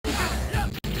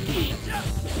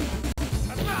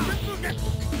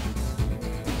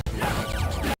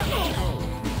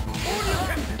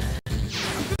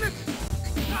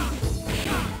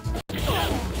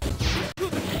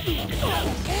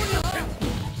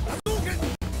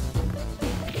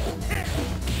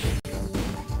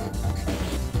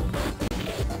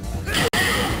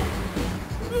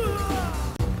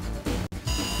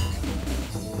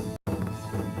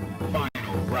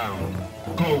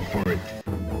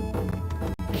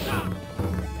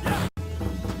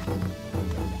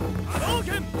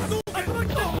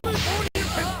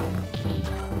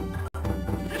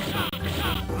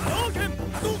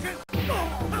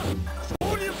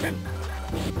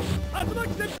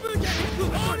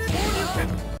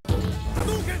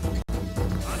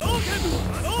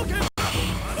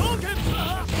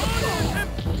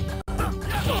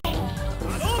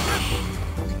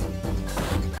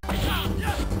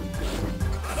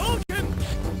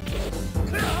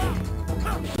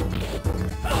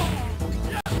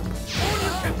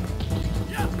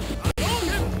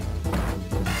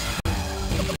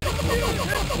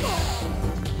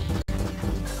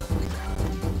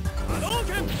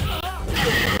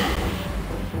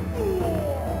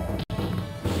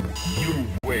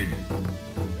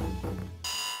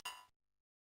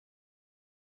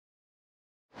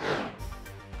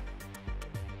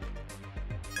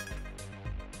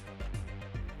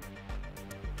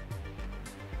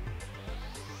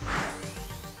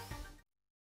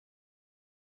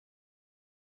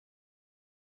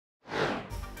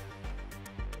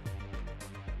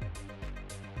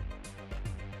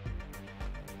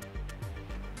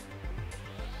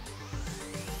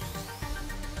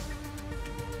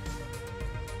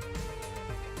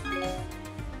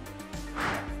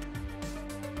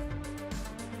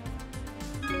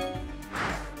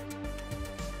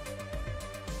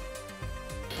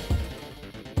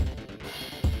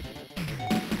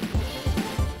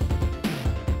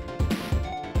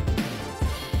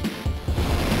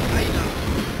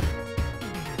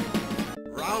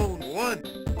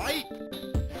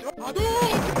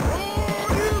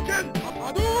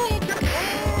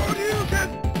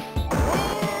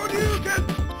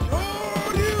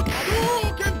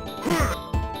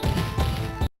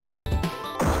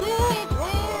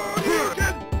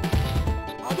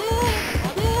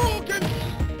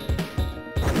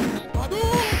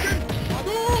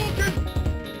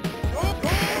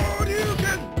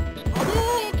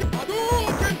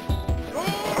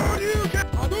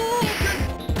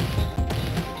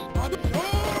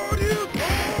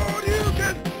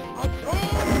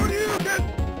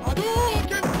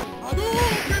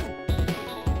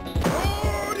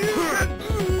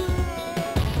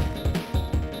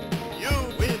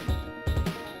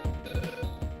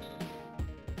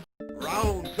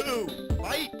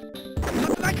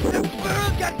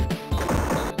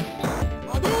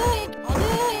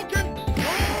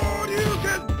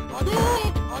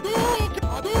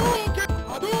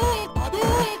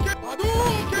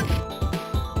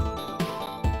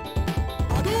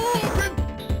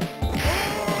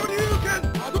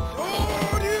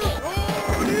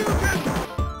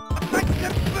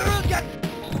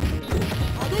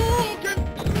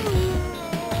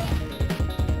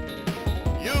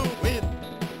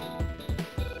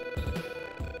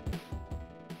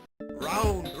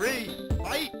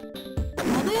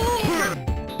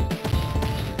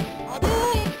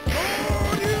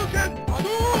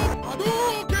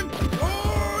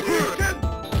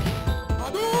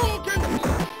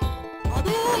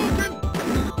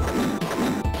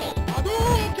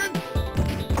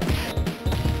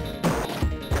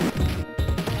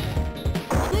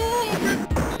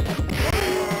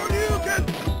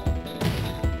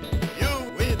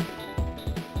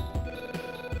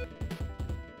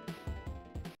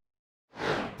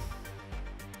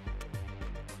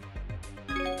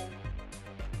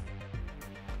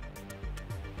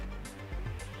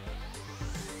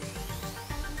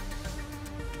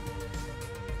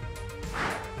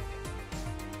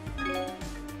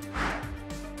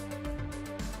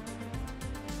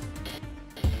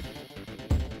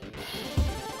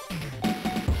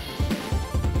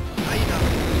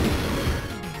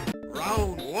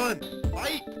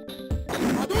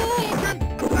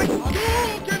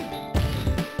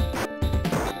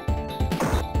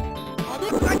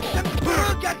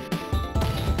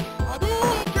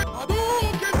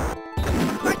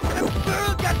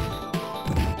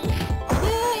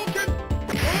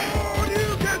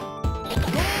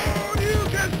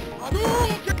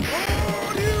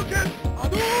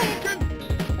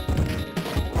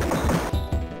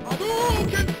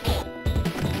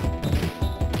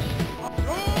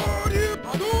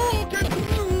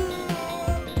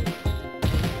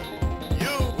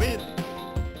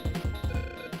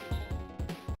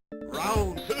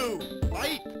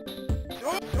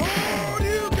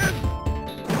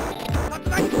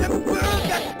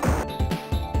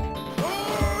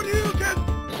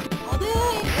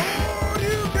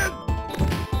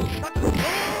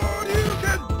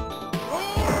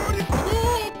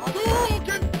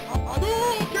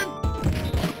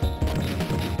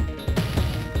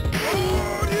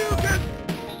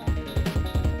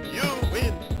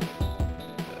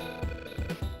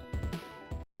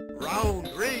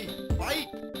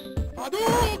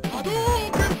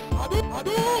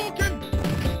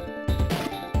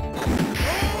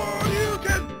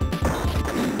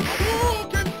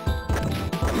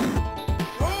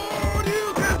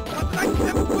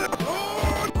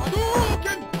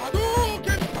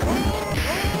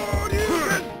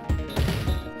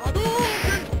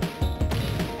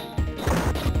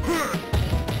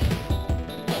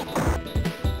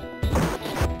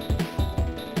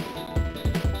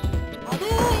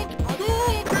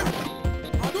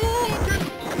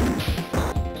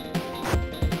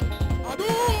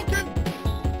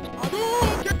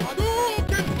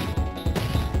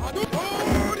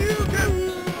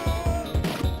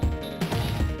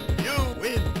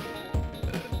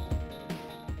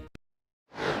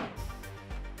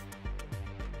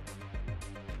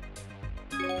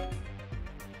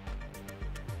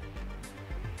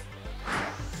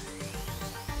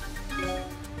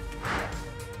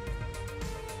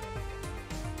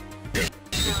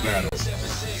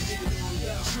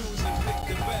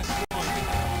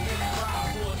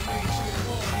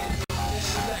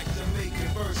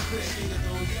10,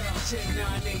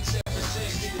 9, 8, 7,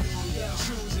 6.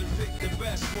 Choose and pick the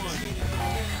best one.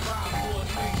 5, 4,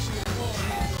 3, 2,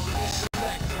 1.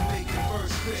 Select and make your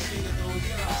first pick.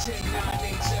 10, 9,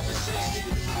 8, 7, 6.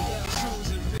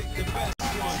 Choose and pick the best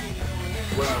one.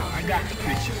 Well, I got the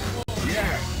picture.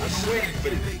 Yeah, I'm waiting for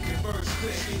this. Make your first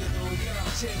pick.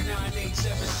 10, 9, 8,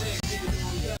 7, 6.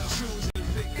 Choose and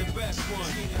pick the best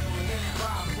one.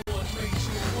 5, 4, 3, 2,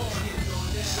 1.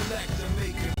 Select and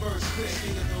make your first pick.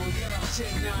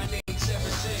 10, 9, 8,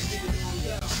 7, 6.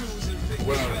 Choose and pick the best one.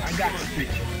 Well, I got the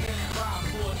picture. 5,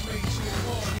 4, 3, 2,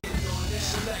 1.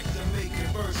 Select and make your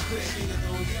first pick.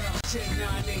 10,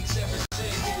 9, 8, 7, 6.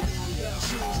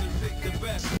 Choose and pick the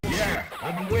best one. Yeah,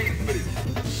 I've been waiting for this.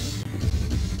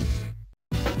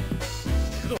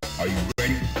 Are you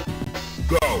ready?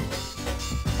 Go!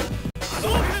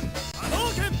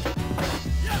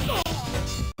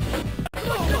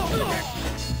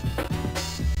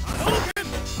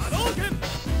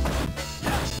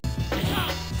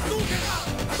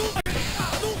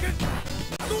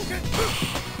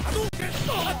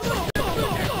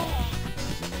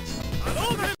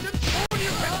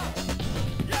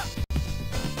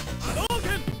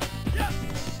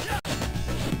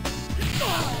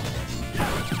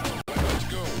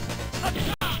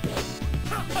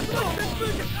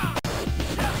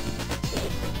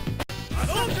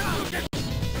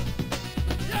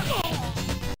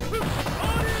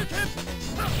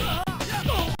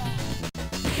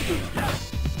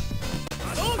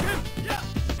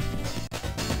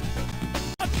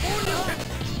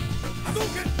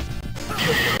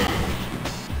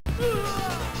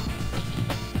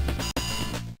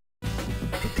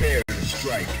 Prepare to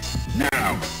strike.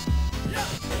 Now!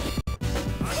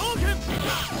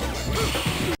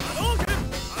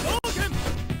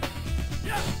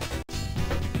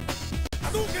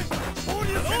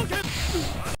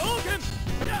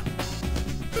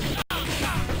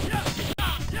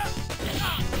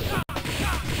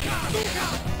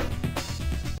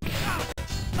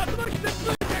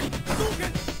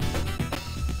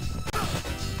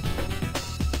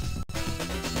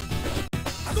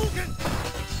 Hadouken!